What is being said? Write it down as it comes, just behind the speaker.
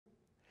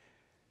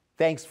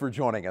Thanks for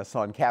joining us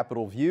on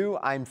Capitol View.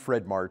 I'm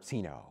Fred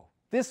Martino.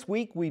 This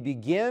week we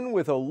begin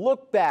with a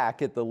look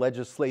back at the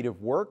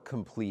legislative work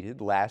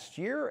completed last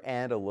year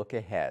and a look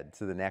ahead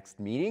to the next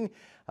meeting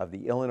of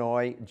the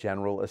Illinois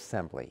General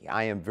Assembly.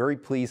 I am very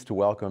pleased to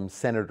welcome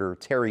Senator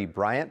Terri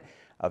Bryant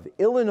of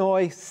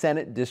Illinois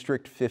Senate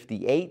District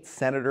 58.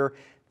 Senator,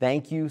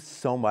 thank you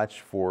so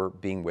much for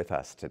being with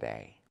us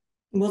today.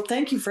 Well,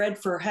 thank you, Fred,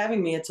 for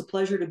having me. It's a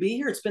pleasure to be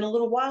here. It's been a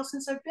little while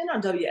since I've been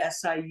on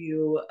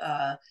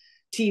WSIU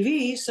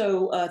TV,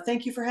 so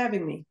thank you for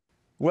having me.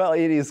 Well,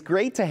 it is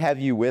great to have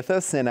you with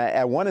us, and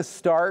I want to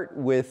start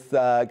with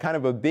kind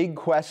of a big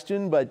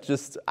question, but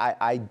just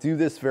I do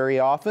this very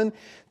often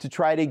to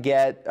try to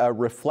get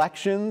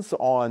reflections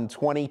on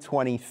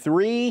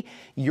 2023,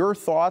 your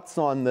thoughts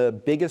on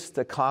the biggest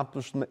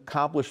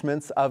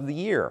accomplishments of the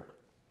year.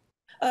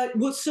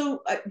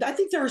 So I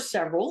think there are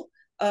several.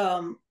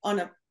 On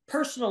a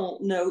personal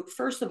note,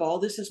 first of all,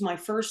 this is my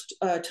first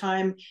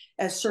time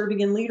as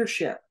serving in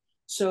leadership.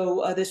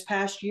 So this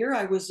past year,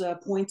 I was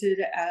appointed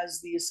as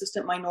the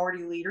Assistant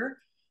Minority Leader.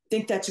 I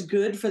think that's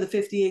good for the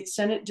 58th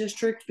Senate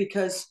District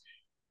because it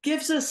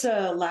gives us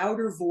a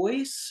louder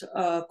voice.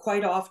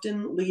 Quite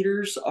often,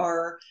 leaders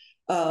are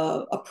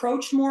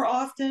approached more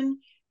often,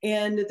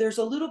 and there's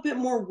a little bit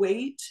more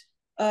weight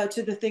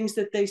to the things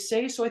that they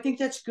say. So I think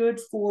that's good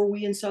for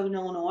we in Southern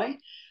Illinois.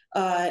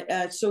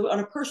 So on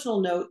a personal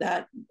note,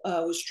 that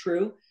was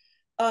true.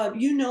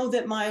 You know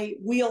that my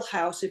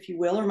wheelhouse, if you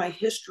will, or my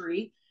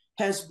history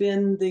has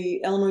been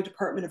the Illinois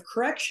Department of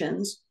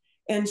Corrections.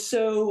 And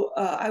so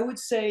I would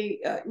say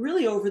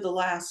really over the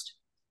last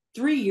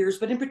 3 years,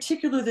 but in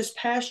particular this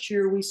past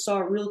year, we saw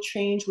a real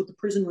change with the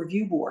Prison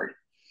Review Board.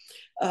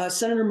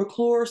 Senator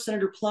McClure,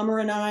 Senator Plummer,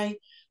 and I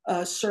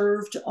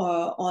served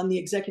on the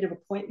Executive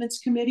Appointments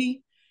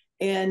Committee.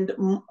 And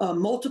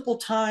multiple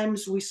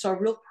times we saw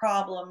real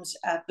problems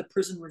at the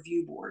Prison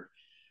Review Board.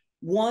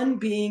 One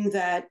being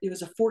that it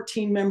was a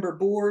 14-member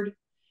board.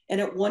 And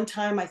at one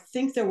time, I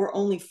think there were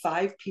only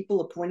 5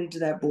 people appointed to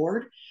that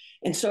board.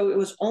 And so it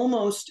was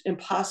almost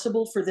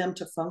impossible for them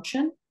to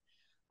function.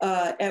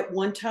 At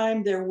one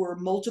time, there were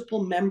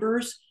multiple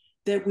members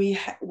that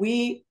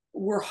we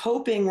were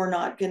hoping were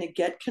not going to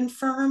get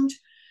confirmed.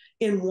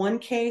 In one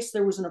case,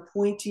 there was an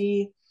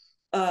appointee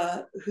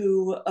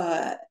who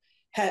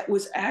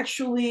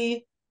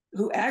actually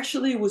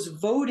was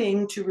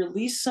voting to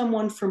release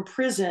someone from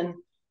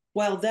prison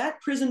while that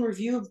Prison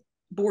Review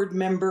Board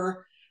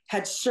member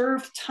had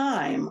served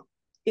time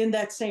in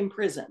that same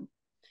prison.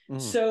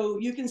 So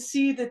you can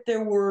see that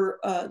there were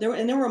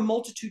a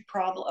multitude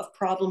of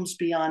problems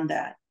beyond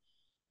that.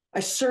 I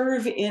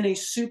serve in a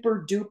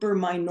super duper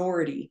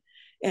minority.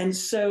 And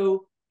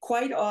so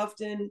quite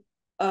often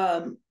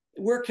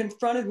we're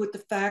confronted with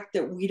the fact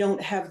that we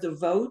don't have the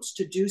votes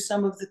to do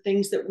some of the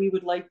things that we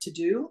would like to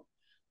do.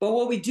 But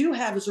what we do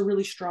have is a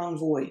really strong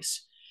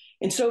voice.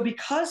 And so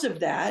because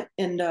of that,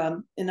 and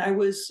I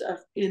was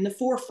in the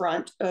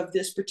forefront of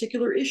this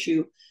particular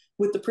issue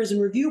with the Prison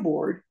Review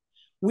Board,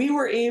 we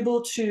were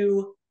able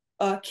to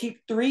keep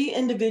 3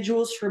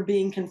 individuals from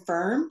being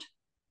confirmed.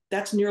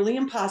 That's nearly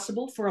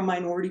impossible for a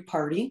minority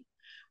party.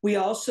 We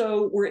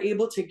also were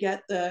able to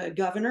get the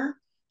governor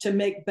to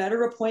make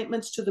better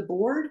appointments to the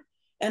board.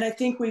 And I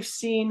think we've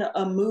seen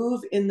a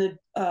move in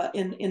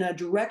a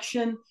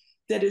direction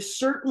that is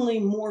certainly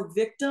more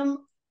victim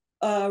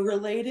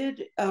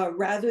related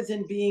rather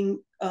than being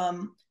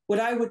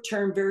what I would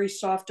term very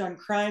soft on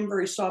crime,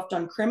 very soft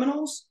on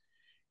criminals,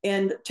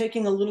 and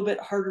taking a little bit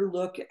harder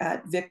look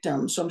at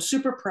victims. So I'm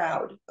super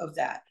proud of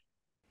that.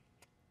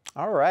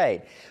 All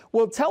right.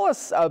 Well, tell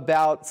us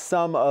about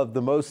some of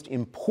the most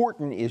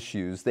important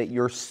issues that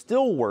you're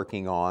still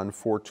working on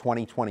for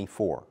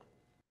 2024.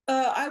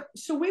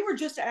 So we were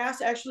just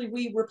asked, actually,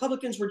 we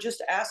Republicans were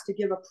just asked to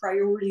give a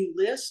priority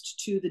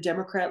list to the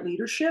Democrat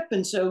leadership.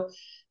 And so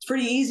it's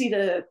pretty easy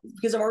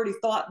because I've already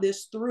thought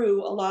this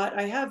through a lot.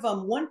 I have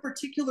one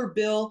particular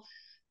bill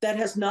that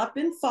has not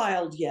been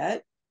filed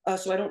yet,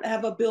 so I don't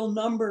have a bill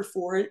number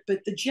for it.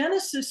 But the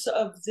genesis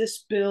of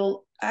this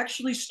bill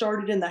actually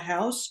started in the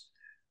House.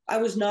 I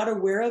was not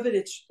aware of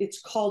it.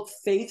 It's called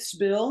Faith's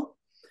Bill.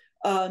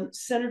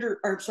 Representative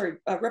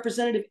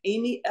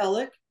Amy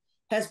Ellick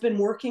has been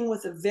working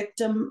with a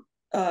victim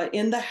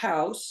in the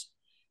House.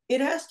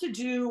 It has to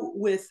do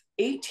with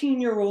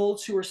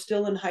 18-year-olds who are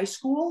still in high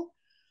school,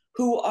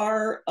 who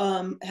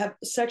have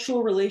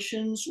sexual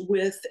relations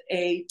with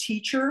a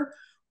teacher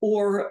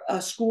or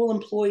a school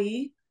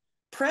employee.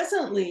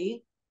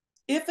 Presently,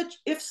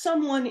 if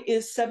someone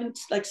is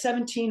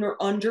 17 or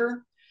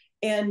under,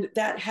 and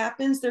that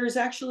happens, there is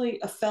actually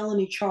a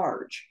felony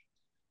charge.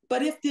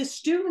 But if the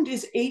student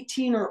is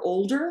 18 or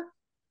older,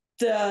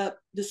 the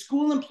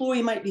school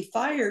employee might be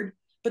fired,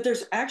 but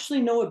there's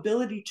actually no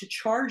ability to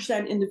charge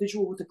that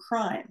individual with a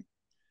crime.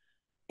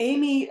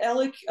 Amy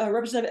Ellick,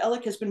 Representative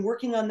Ellick, has been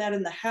working on that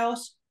in the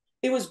House.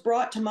 It was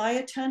brought to my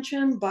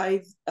attention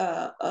by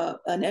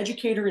an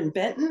educator in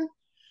Benton,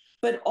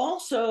 but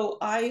also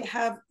I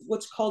have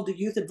what's called the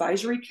Youth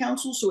Advisory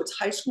Council, so it's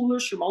high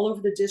schoolers from all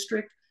over the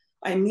district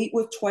I meet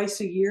with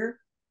twice a year.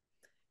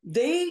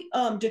 They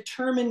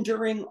determine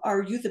during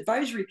our Youth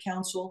Advisory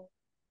Council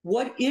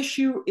what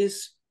issue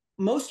is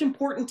most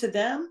important to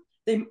them.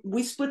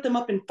 We split them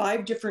up in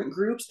 5 different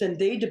groups, then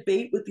they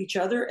debate with each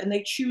other and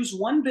they choose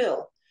one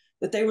bill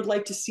that they would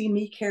like to see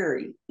me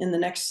carry in the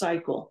next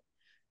cycle.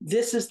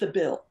 This is the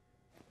bill.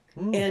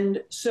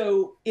 And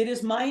so it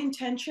is my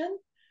intention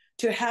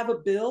to have a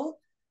bill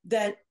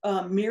that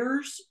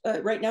mirrors,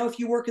 right now, if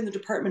you work in the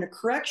Department of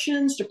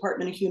Corrections,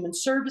 Department of Human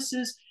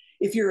Services,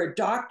 if you're a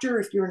doctor,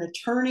 if you're an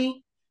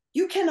attorney,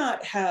 you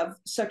cannot have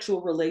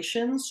sexual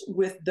relations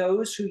with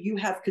those who you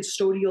have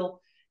custodial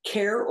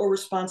care or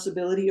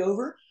responsibility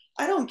over.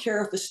 I don't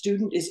care if a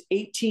student is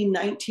 18,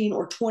 19,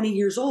 or 20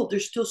 years old, they're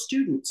still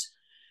students.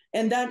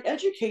 And that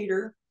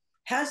educator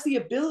has the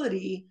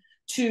ability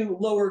to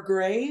lower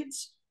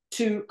grades,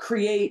 to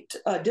create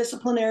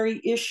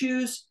disciplinary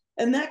issues,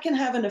 and that can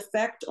have an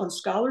effect on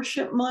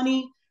scholarship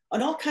money,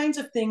 on all kinds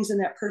of things in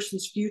that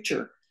person's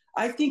future.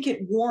 I think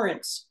it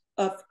warrants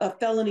a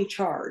felony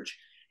charge.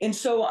 And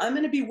so I'm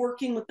going to be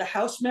working with the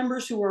House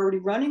members who are already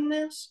running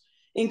this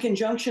in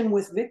conjunction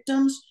with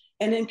victims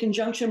and in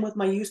conjunction with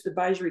my Youth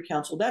Advisory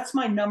Council. That's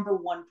my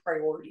 #1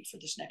 priority for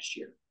this next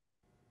year.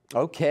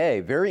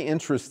 Okay, very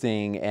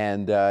interesting,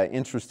 and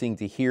interesting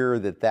to hear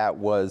that that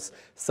was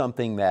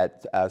something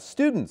that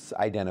students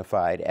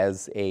identified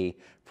as a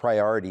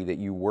priority that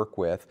you work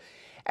with.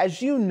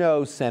 As you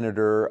know,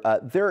 Senator,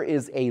 there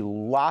is a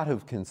lot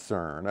of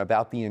concern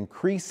about the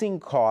increasing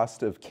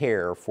cost of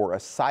care for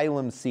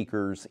asylum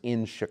seekers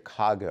in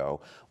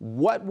Chicago.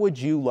 What would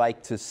you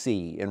like to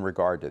see in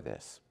regard to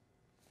this?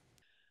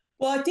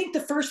 Well, I think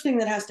the first thing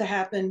that has to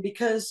happen,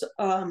 because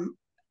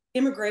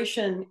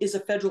immigration is a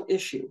federal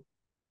issue.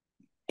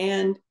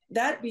 And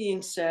that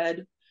being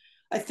said,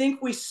 I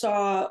think we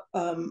saw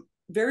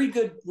very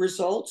good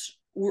results,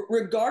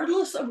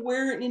 regardless of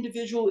where an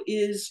individual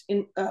is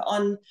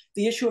on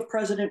the issue of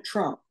President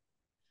Trump.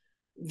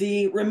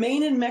 The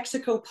Remain in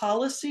Mexico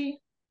policy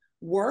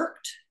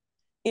worked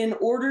in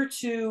order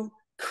to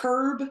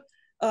curb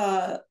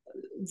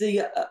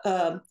the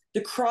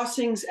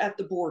crossings at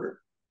the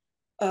border.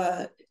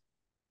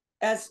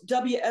 As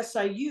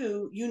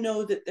WSIU, you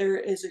know that there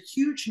is a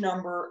huge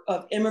number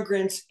of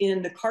immigrants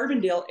in the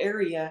Carbondale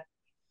area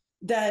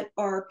that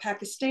are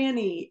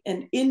Pakistani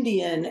and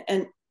Indian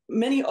and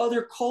many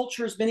other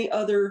cultures, many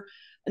other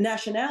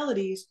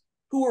nationalities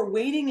who are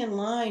waiting in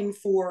line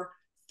for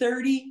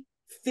 30,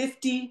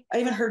 50, I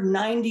even heard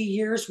 90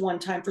 years one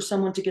time for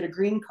someone to get a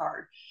green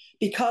card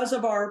because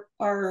of our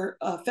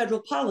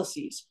federal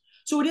policies.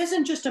 So it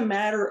isn't just a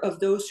matter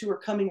of those who are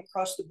coming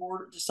across the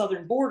border, the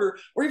southern border,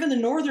 or even the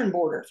northern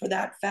border for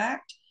that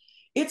fact.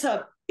 It's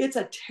a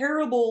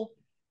terrible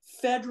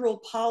federal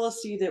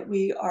policy that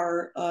we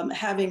are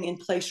having in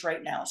place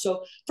right now.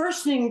 So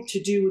first thing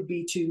to do would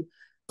be to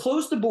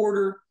close the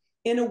border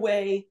in a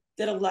way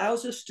that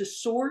allows us to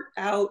sort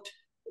out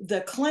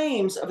the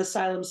claims of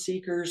asylum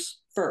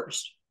seekers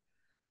first.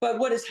 But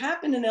what has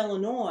happened in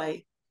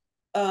Illinois,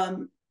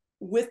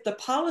 with the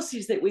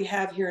policies that we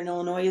have here in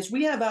Illinois, is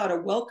we have out a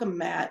welcome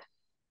mat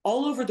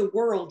all over the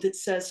world that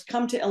says,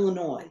 come to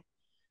Illinois.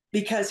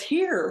 Because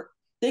here,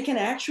 they can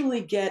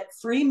actually get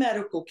free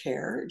medical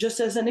care,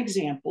 just as an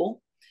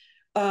example.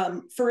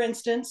 For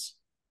instance,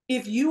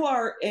 if you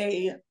are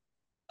a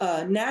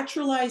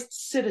naturalized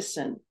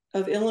citizen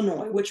of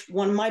Illinois, which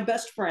one of my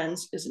best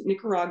friends is a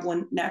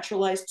Nicaraguan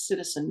naturalized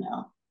citizen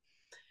now,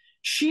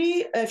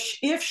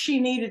 if she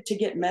needed to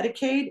get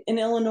Medicaid in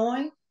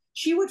Illinois,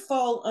 she would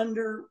fall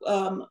under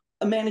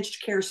a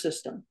managed care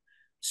system.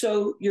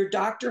 So your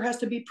doctor has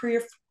to be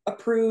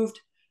pre-approved,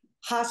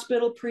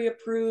 hospital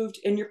pre-approved,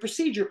 and your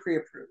procedure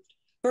pre-approved.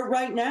 But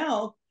right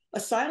now,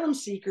 asylum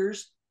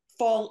seekers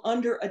fall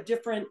under a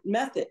different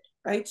method,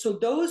 right? So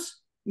those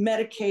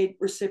Medicaid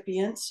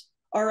recipients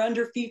are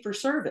under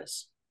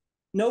fee-for-service.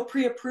 No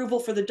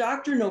pre-approval for the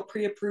doctor, no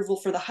pre-approval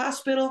for the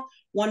hospital,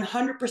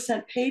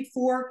 100% paid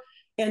for,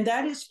 and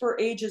that is for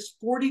ages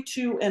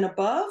 42 and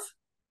above.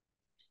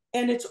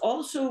 And it's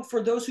also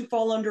for those who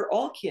fall under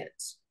all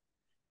kids.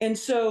 And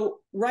so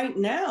right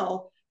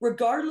now,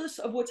 regardless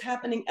of what's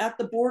happening at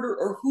the border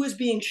or who is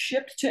being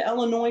shipped to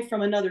Illinois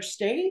from another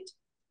state,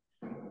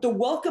 the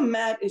welcome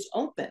mat is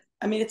open.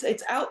 I mean,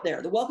 it's out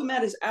there. The welcome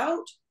mat is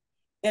out,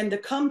 and the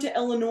Come to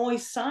Illinois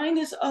sign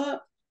is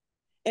up.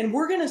 And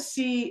we're going to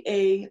see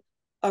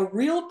a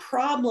real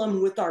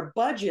problem with our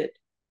budget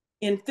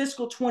in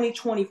fiscal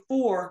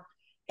 2024.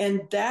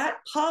 And that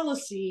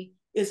policy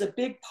is a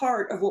big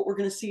part of what we're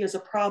going to see as a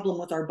problem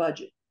with our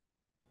budget.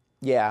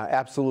 Yeah,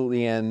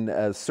 absolutely.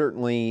 And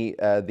certainly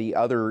the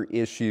other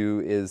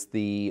issue is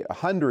the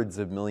hundreds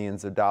of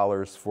millions of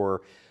dollars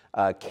for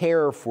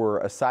care for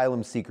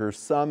asylum seekers.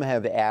 Some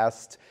have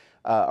asked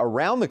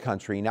around the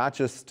country, not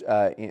just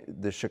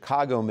the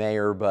Chicago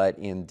mayor, but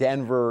in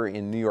Denver,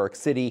 in New York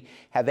City,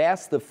 have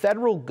asked the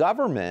federal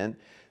government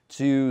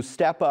to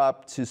step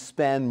up to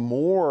spend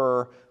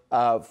more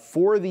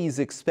for these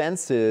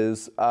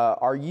expenses.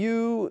 Are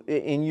you,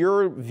 in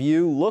your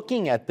view,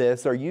 looking at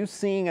this, are you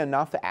seeing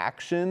enough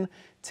action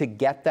to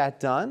get that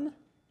done?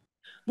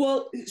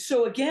 Well,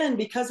 so again,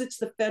 because it's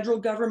the federal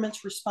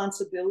government's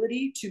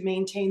responsibility to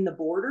maintain the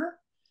border,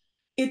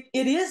 it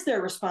is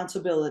their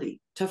responsibility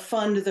to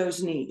fund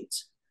those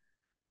needs.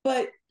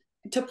 But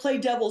to play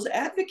devil's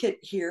advocate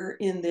here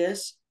in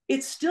this,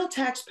 it's still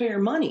taxpayer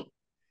money.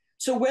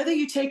 So whether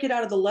you take it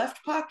out of the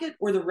left pocket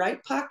or the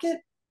right pocket,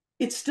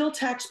 it's still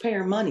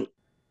taxpayer money.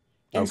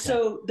 And Okay.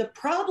 so the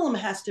problem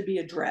has to be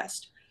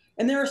addressed.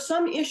 And there are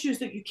some issues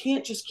that you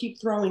can't just keep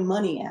throwing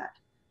money at.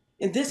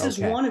 And this is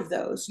Okay. one of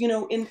those. You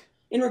know,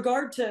 in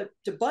regard to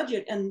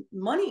budget and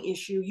money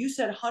issue, you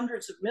said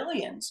hundreds of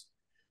millions.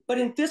 But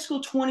in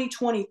fiscal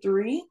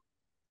 2023,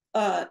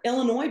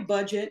 Illinois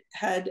budget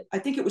had, I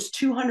think it was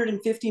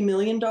 $250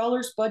 million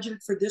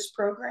budgeted for this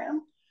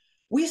program.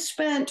 We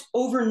spent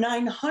over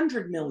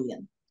 900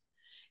 million.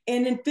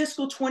 And in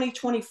fiscal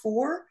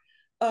 2024,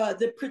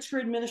 the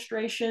Pritzker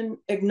administration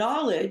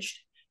acknowledged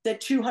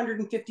that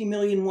 250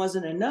 million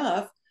wasn't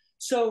enough.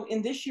 So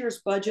in this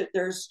year's budget,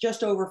 there's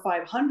just over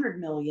 500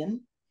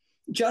 million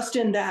just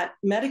in that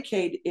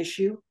Medicaid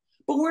issue.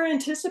 But we were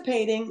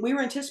anticipating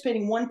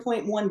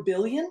 1.1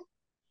 billion.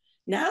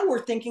 Now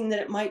we're thinking that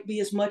it might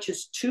be as much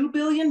as $2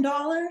 billion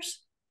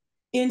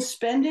in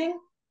spending.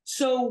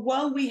 So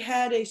while we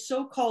had a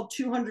so-called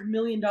 $200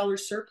 million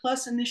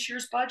surplus in this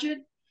year's budget,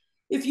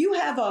 if you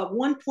have a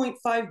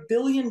 $1.5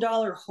 billion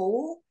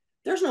hole,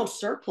 there's no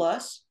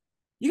surplus.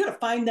 You got to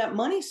find that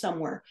money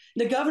somewhere.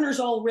 The governor's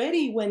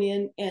already went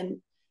in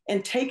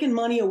and taken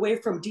money away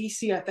from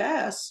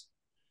DCFS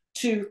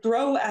to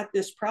throw at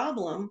this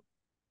problem.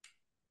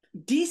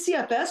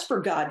 DCFS, for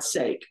God's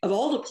sake, of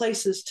all the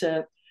places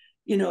to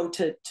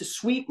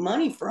sweep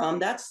money from,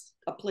 that's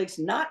a place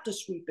not to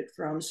sweep it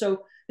from.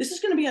 So this is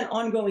going to be an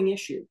ongoing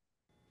issue.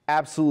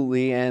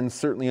 Absolutely, and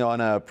certainly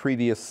on a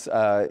previous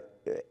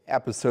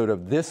episode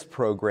of this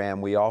program,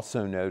 we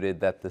also noted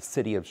that the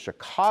city of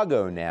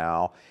Chicago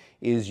now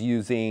is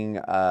using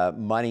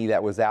money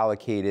that was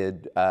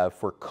allocated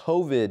for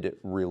COVID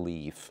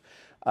relief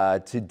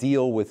to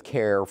deal with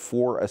care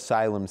for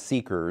asylum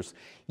seekers.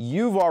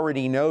 You've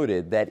already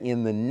noted that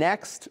in the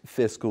next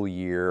fiscal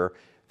year,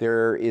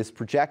 there is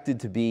projected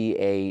to be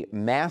a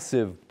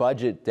massive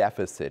budget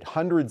deficit,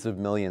 hundreds of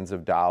millions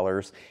of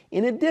dollars,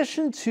 in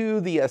addition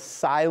to the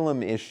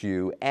asylum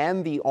issue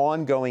and the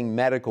ongoing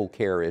medical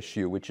care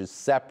issue, which is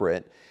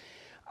separate.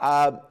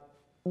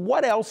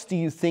 What else do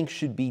you think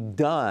should be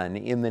done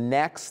in the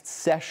next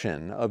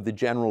session of the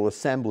General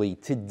Assembly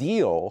to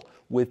deal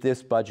with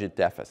this budget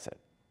deficit?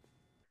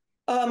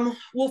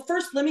 Well,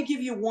 first, let me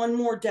give you one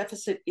more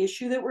deficit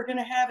issue that we're going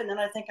to have, and then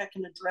I think I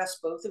can address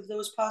both of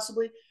those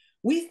possibly.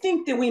 We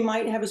think that we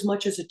might have as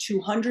much as a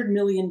 $200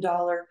 million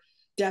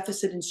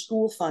deficit in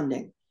school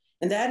funding.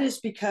 And that is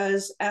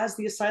because as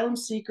the asylum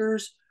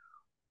seekers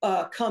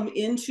come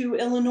into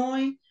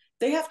Illinois,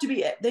 they have to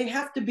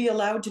be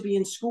allowed to be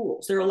in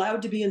schools. They're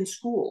allowed to be in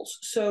schools.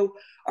 So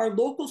our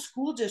local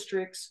school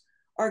districts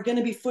are going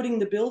to be footing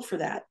the bill for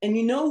that. And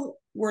you know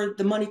where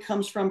the money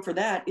comes from for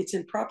that, it's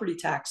in property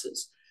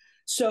taxes.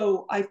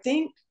 So I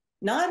think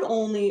not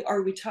only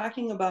are we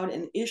talking about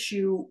an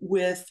issue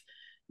with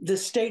the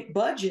state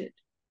budget,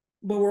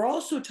 but we're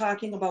also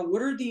talking about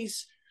what are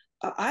these,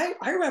 I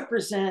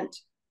represent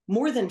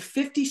more than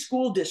 50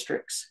 school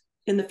districts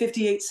in the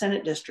 58th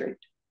Senate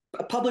District,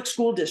 public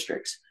school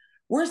districts.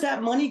 Where's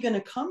that money going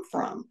to come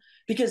from?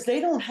 Because they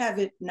don't have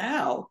it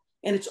now,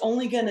 and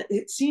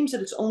it seems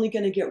that it's only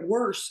going to get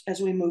worse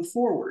as we move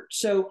forward.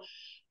 So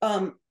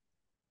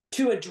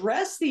to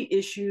address the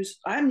issues,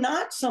 I'm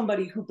not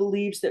somebody who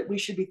believes that we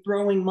should be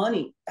throwing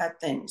money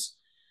at things.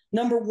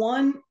 Number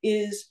one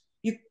is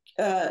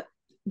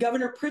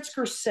Governor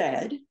Pritzker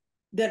said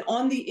that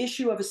on the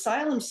issue of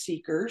asylum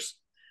seekers,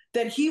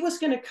 that he was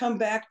going to come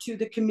back to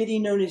the committee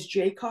known as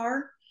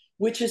JCAR,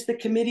 which is the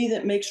committee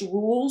that makes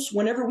rules.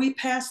 Whenever we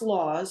pass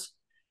laws,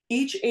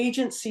 each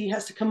agency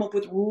has to come up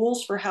with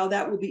rules for how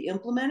that will be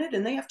implemented,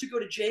 and they have to go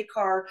to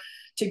JCAR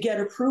to get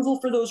approval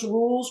for those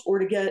rules or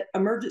to get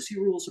emergency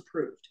rules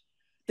approved.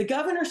 The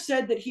governor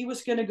said that he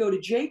was going to go to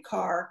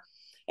JCAR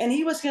and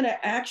he was going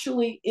to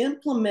actually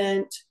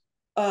implement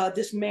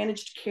this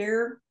managed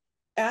care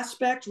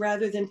aspect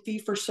rather than fee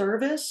for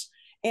service.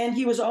 And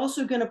he was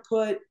also going to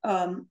put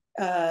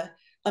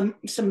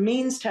some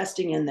means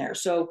testing in there.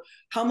 So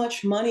how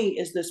much money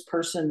is this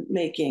person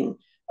making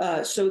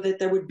so that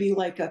there would be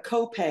like a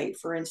copay,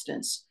 for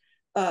instance.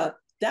 That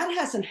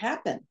hasn't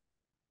happened.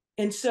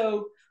 And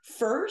so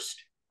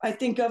first, I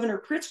think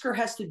Governor Pritzker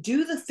has to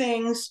do the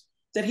things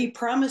that he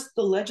promised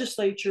the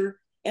legislature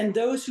and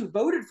those who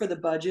voted for the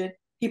budget,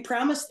 he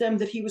promised them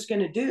that he was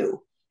going to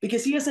do,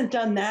 because he hasn't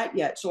done that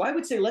yet. So I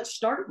would say let's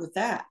start with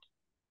that.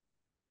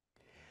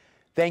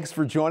 Thanks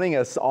for joining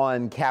us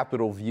on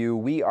Capitol View.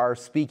 We are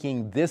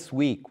speaking this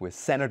week with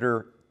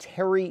Senator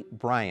Terri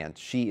Bryant.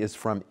 She is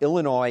from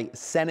Illinois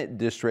Senate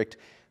District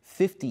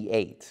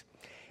 58.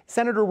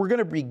 Senator, we're going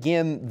to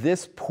begin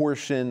this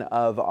portion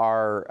of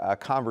our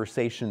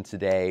conversation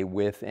today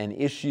with an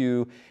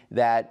issue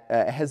that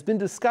has been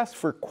discussed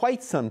for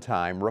quite some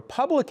time.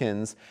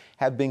 Republicans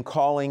have been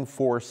calling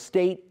for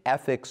state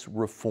ethics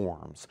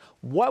reforms.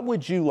 What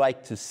would you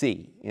like to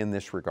see in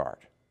this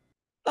regard?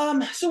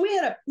 So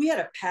we had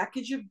a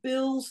package of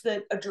bills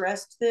that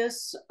addressed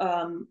this.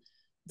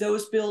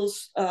 Those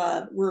bills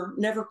were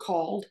never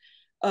called.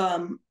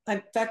 In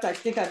fact, I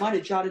think I might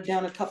have jotted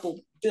down a couple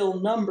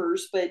bill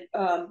numbers, but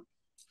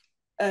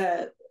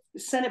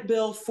Senate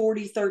Bill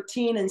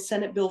 4013 and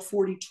Senate Bill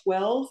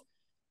 4012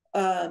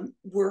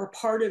 were a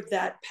part of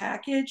that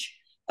package.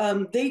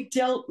 They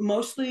dealt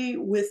mostly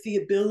with the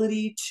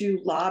ability to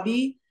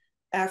lobby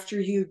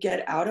after you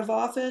get out of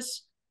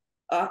office.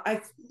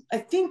 I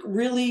think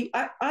really,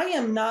 I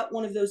am not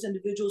one of those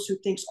individuals who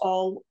thinks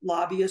all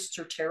lobbyists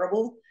are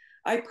terrible.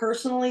 I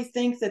personally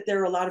think that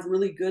there are a lot of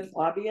really good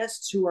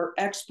lobbyists who are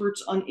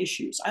experts on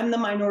issues. I'm the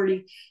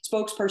minority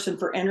spokesperson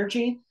for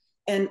energy.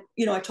 And,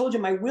 I told you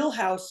my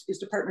wheelhouse is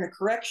Department of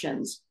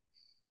Corrections.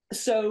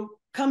 So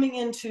coming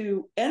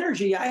into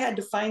energy, I had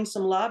to find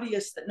some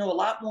lobbyists that know a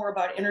lot more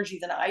about energy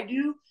than I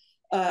do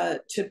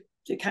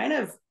to kind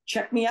of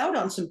check me out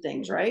on some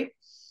things, right?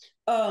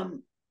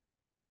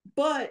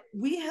 But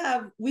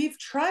we've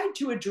tried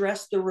to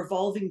address the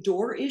revolving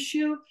door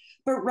issue,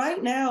 but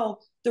right now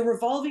the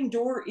revolving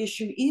door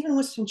issue, even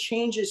with some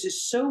changes,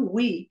 is so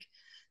weak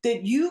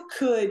that you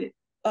could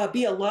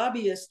be a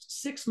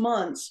lobbyist 6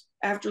 months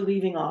after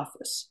leaving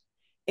office.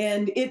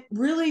 And it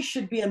really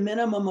should be a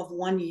minimum of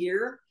 1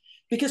 year,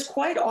 because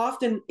quite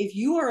often, if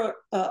you are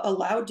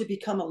allowed to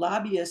become a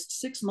lobbyist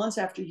 6 months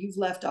after you've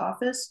left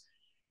office,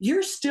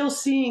 you're still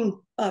seeing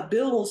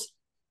bills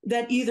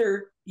that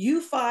either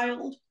you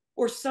filed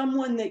or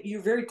someone that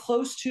you're very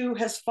close to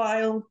has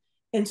filed.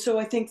 And so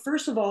I think,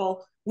 first of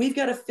all, we've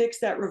got to fix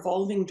that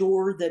revolving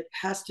door that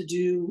has to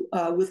do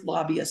with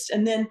lobbyists.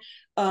 And then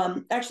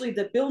actually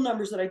the bill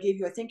numbers that I gave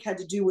you, I think had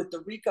to do with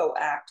the RICO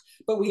Act,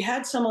 but we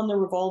had some on the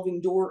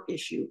revolving door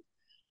issue.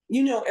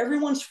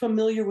 Everyone's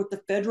familiar with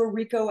the federal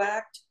RICO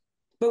Act,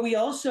 but we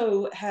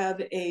also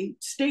have a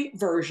state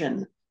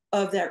version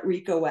of that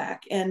RICO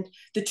Act. And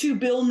the two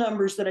bill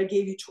numbers that I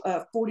gave you,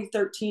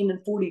 4013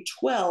 and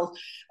 4012,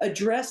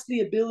 address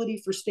the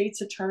ability for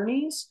states'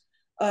 attorneys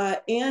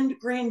and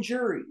grand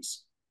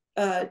juries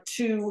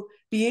to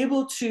be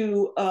able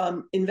to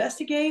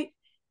investigate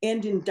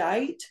and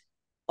indict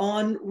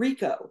on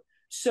RICO.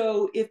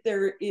 So if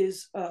there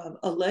is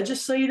a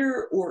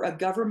legislator or a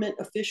government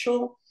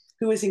official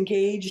who is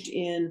engaged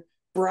in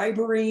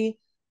bribery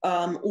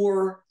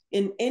or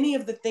in any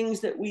of the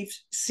things that we've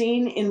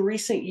seen in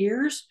recent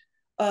years,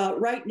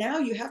 right now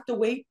you have to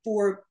wait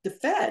for the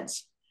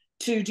feds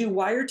to do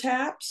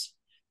wiretaps,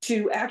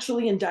 to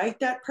actually indict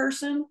that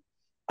person.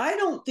 I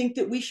don't think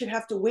that we should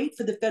have to wait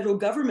for the federal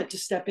government to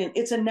step in.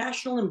 It's a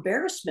national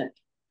embarrassment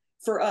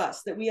for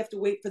us that we have to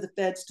wait for the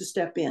feds to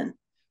step in.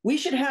 We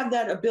should have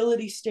that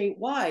ability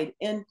statewide.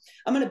 And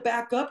I'm going to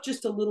back up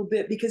just a little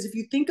bit, because if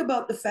you think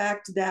about the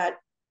fact that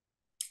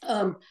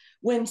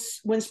when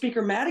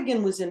Speaker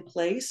Madigan was in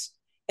place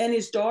and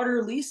his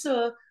daughter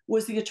Lisa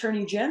was the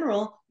Attorney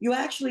General, you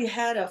actually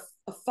had a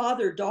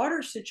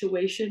father-daughter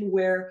situation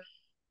where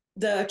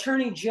the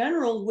Attorney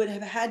General would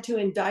have had to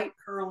indict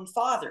her own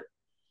father,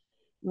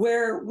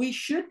 where we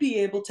should be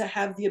able to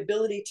have the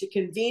ability to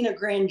convene a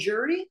grand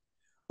jury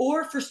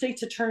or for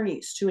states'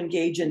 attorneys to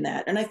engage in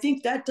that. And I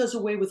think that does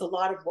away with a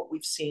lot of what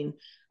we've seen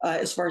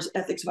as far as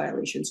ethics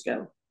violations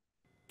go.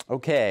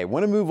 Okay, I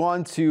want to move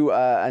on to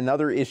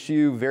another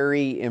issue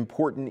very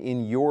important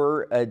in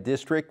your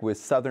district with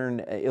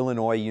Southern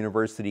Illinois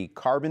University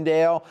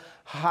Carbondale.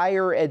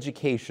 Higher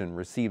education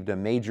received a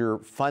major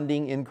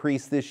funding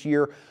increase this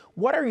year.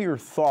 What are your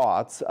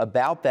thoughts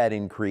about that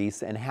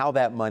increase and how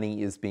that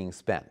money is being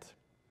spent?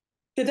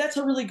 Yeah, that's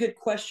a really good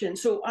question.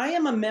 So I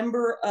am a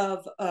member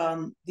of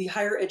the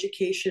Higher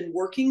Education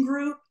Working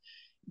Group,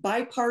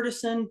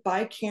 bipartisan,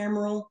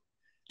 bicameral.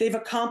 They've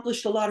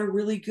accomplished a lot of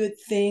really good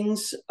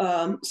things,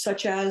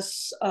 such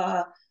as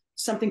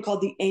something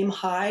called the Aim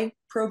High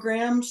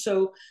program.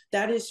 So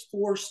that is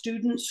for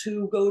students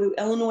who go to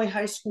Illinois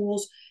high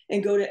schools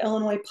and go to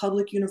Illinois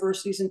public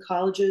universities and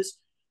colleges.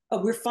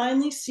 We're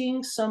finally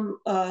seeing some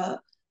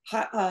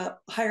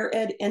higher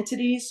ed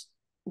entities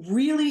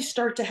really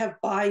start to have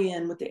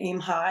buy-in with the Aim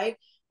High,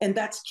 and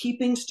that's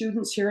keeping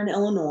students here in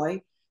Illinois.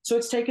 So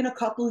it's taken a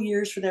couple of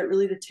years for that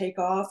really to take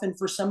off, and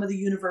for some of the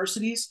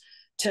universities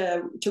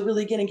to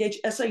really get engaged.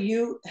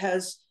 SIU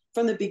has,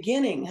 from the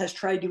beginning, has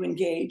tried to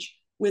engage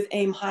with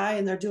Aim High,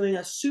 and they're doing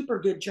a super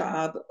good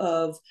job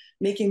of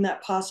making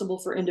that possible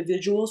for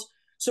individuals.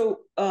 So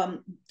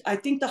I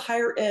think the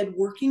Higher Ed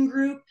Working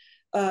Group,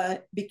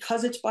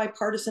 because it's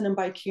bipartisan and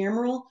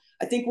bicameral,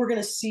 I think we're going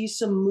to see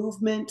some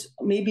movement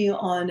maybe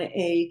on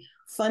a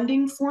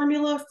funding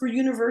formula for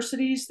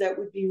universities that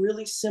would be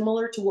really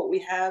similar to what we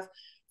have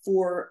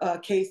for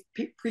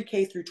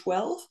pre-K through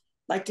 12.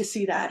 Like to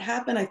see that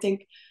happen. I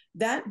think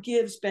that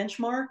gives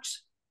benchmarks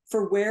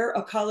for where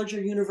a college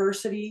or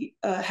university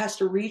has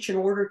to reach in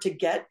order to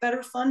get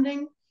better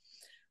funding.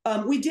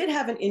 We did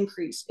have an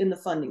increase in the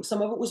funding.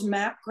 Some of it was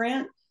MAP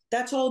grant.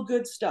 That's all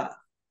good stuff.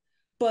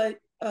 But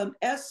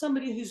as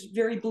somebody who's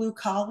very blue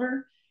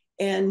collar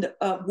and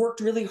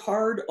worked really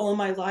hard all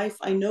my life,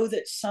 I know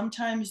that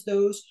sometimes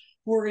those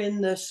who are in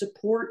the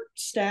support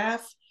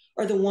staff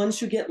are the ones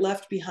who get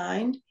left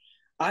behind.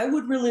 I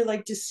would really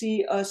like to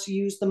see us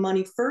use the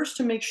money first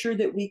to make sure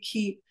that we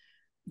keep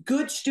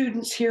good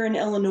students here in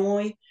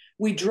Illinois.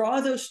 We draw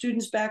those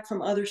students back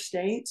from other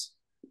states,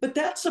 but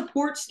that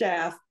support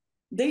staff,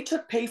 they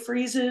took pay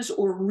freezes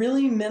or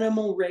really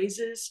minimal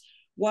raises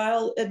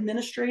while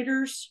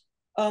administrators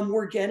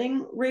were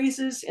getting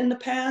raises in the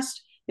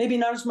past, maybe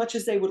not as much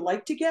as they would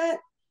like to get,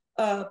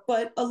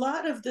 but a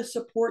lot of the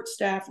support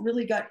staff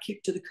really got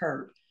kicked to the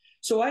curb.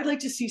 So I'd like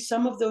to see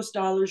some of those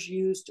dollars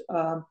used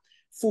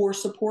for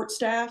support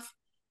staff.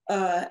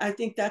 I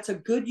think that's a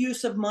good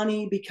use of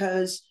money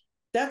because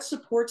that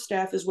support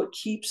staff is what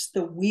keeps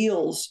the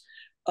wheels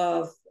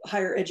of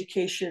higher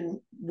education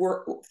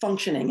work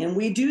functioning. And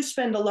we do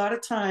spend a lot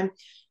of time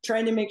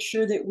trying to make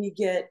sure that we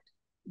get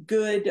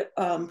good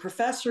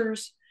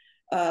professors,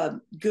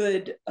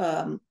 good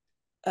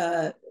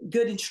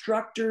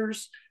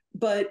instructors,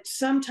 but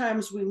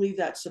sometimes we leave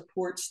that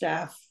support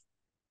staff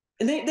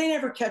and they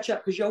never catch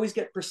up because you always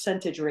get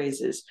percentage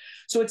raises.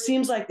 So it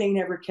seems like they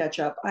never catch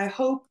up. I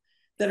hope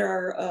that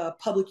our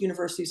public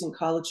universities and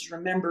colleges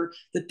remember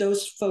that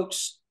those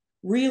folks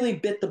really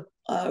bit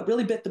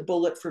the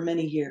bullet for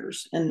many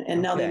years,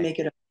 and now they make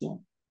it up to them.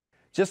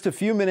 Just a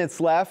few minutes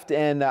left,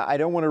 and I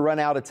don't want to run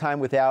out of time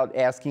without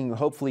asking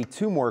hopefully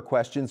two more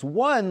questions.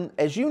 One,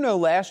 as you know,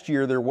 last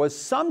year there was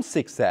some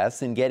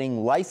success in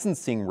getting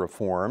licensing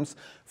reforms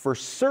for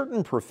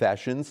certain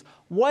professions.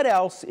 What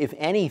else, if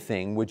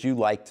anything, would you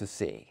like to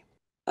see?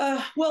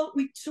 Well,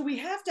 we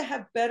have to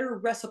have better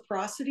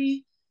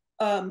reciprocity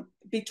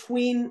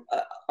between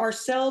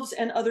ourselves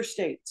and other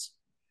states.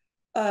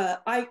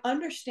 I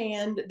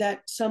understand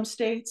that some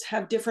states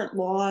have different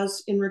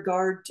laws in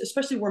regard to,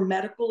 especially where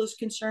medical is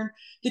concerned.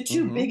 The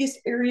two biggest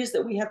areas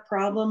that we have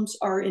problems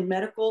are in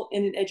medical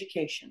and in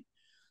education.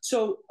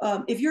 So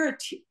if you're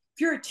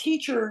a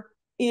teacher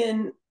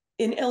in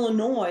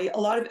Illinois,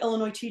 a lot of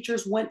Illinois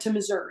teachers went to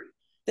Missouri.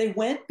 They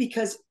went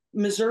because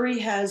Missouri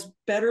has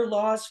better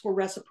laws for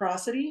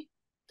reciprocity.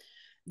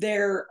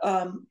 Their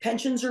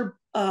pensions are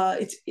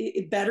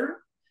better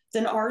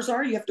than ours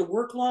are. You have to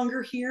work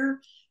longer here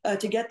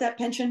to get that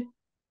pension.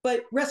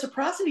 But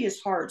reciprocity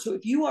is hard. So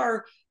if you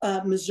are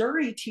a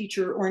Missouri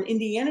teacher or an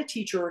Indiana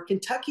teacher or a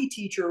Kentucky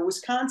teacher or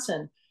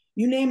Wisconsin,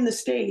 you name the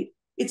state,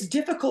 it's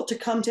difficult to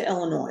come to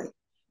Illinois.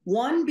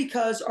 One,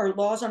 because our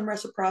laws on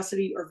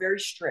reciprocity are very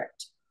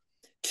strict.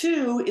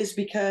 Two is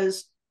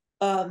because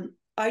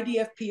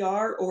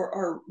IDFPR or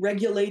our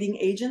regulating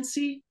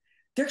agency,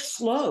 they're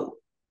slow.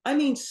 I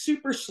mean,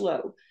 super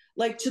slow.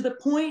 Like to the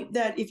point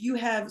that if you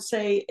have,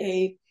 say,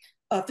 a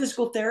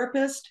physical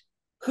therapist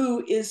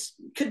who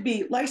could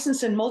be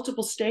licensed in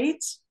multiple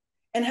states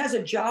and has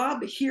a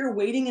job here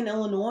waiting in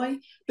Illinois,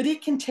 but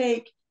it can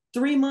take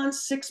 3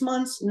 months, 6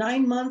 months,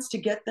 9 months to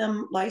get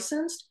them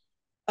licensed.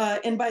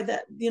 And by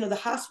that, the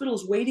hospital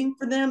is waiting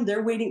for them.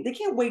 They're waiting. They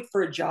can't wait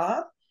for a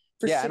job.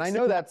 And I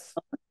know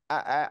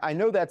I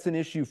know that's an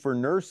issue for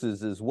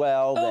nurses as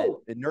well. That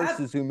the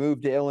nurses who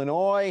move to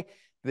Illinois,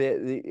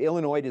 the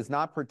Illinois does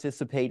not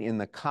participate in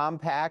the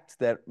compact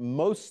that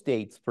most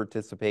states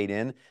participate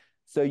in.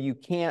 So you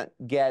can't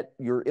get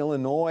your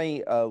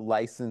Illinois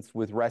license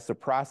with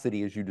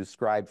reciprocity, as you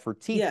described, for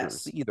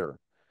teachers either.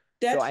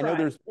 That's so I know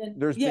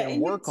there's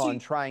been work on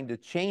trying to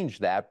change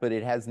that, but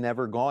it has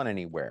never gone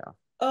anywhere.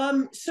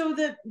 So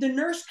the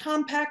nurse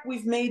compact,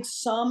 we've made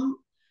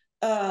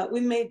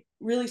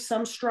really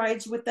some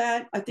strides with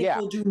that. I think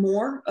we'll do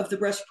more of the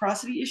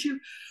reciprocity issue.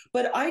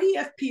 But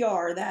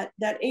IDFPR,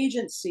 that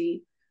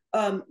agency,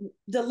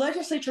 the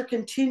legislature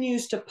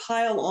continues to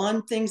pile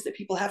on things that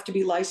people have to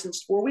be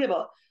licensed for. We have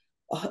a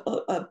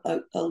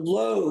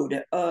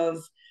load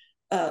of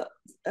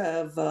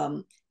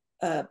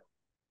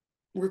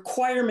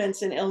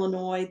requirements in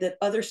Illinois that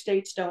other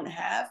states don't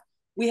have.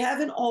 We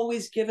haven't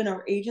always given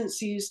our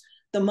agencies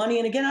the money.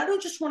 And again, I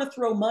don't just want to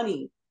throw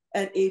money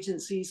at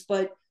agencies,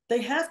 but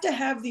they have to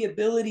have the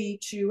ability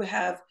to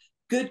have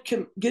good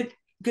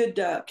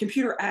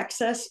computer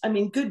access. I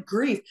mean, good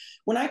grief.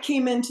 When I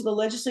came into the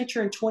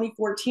legislature in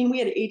 2014, we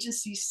had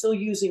agencies still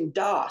using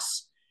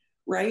DOS,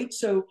 right?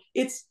 So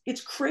it's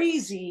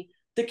crazy,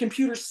 the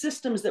computer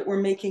systems that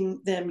we're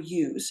making them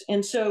use.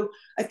 And so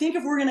I think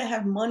if we're going to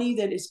have money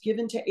that is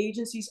given to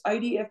agencies,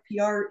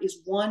 IDFPR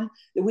is one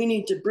that we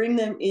need to bring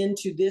them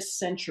into this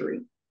century.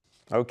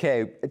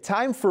 Okay,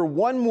 time for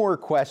one more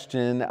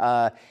question,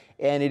 and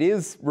it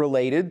is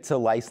related to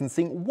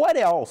licensing. What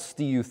else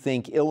do you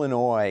think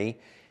Illinois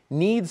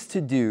needs to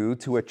do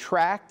to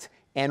attract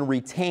and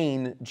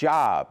retain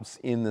jobs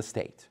in the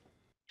state?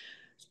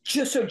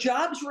 So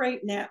jobs right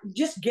now,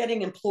 just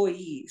getting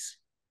employees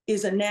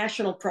is a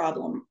national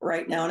problem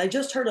right now. And I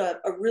just heard a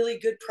really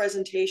good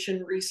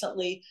presentation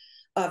recently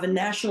of a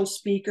national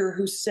speaker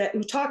who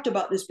talked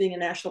about this being a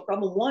national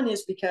problem. One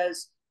is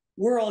because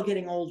we're all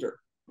getting older.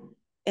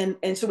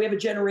 And so we have a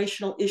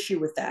generational issue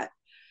with that.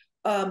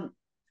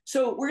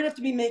 So we're going to have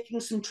to be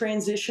making some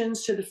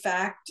transitions to the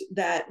fact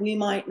that we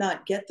might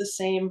not get the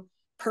same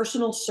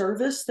personal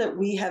service that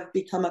we have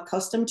become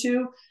accustomed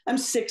to. I'm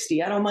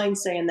 60. I don't mind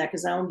saying that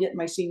because I'm getting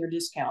my senior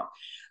discount.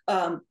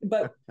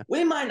 But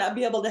we might not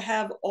be able to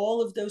have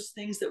all of those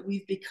things that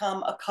we've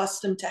become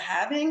accustomed to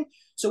having.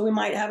 So we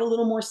might have a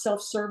little more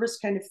self-service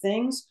kind of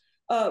things.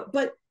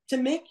 But to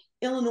make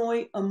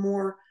Illinois a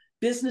more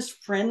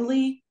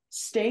business-friendly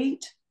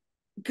state,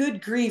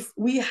 good grief,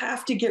 we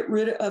have to get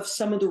rid of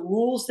some of the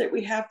rules that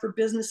we have for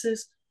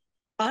businesses.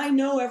 I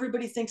know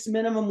everybody thinks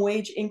minimum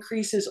wage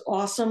increase is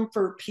awesome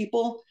for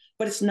people,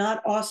 but it's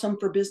not awesome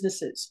for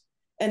businesses.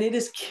 And it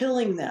is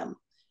killing them.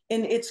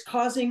 And it's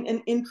causing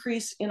an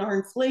increase in our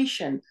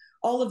inflation,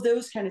 all of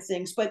those kind of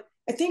things. But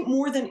I think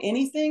more than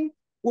anything,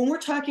 when we're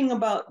talking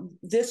about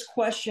this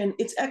question,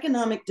 it's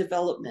economic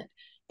development.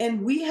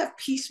 And we have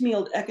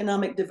piecemealed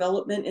economic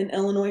development in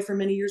Illinois for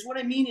many years. What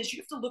I mean is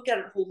you have to look at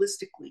it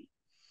holistically.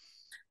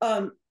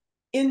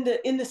 In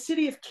the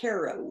city of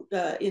Cairo,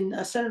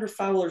 in Senator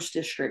Fowler's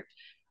district,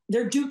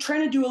 they're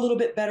trying to do a little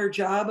bit better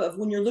job of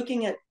when you're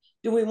looking at,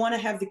 do we want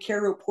to have the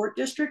Cairo Port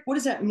District? What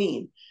does that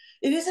mean?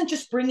 It isn't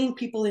just bringing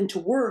people into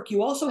work.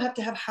 You also have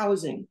to have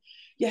housing.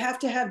 You have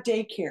to have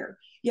daycare.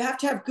 You have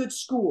to have good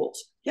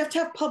schools. You have to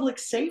have public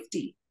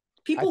safety.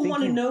 People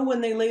want to know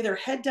when they lay their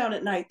head down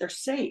at night, they're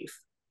safe.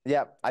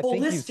 Yeah, I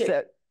think you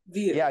said.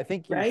 View, yeah, I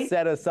think you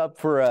set us up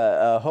for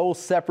a whole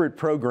separate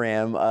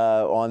program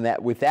on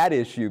that with that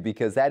issue,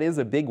 because that is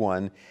a big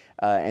one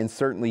and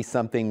certainly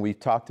something we've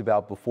talked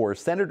about before.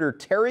 Senator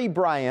Terri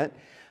Bryant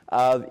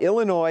of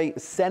Illinois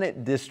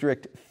Senate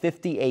District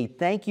 58,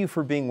 thank you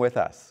for being with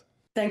us.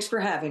 Thanks for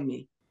having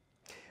me.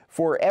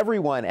 For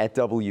everyone at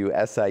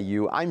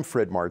WSIU, I'm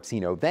Fred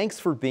Martino. Thanks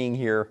for being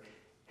here.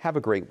 Have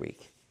a great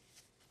week.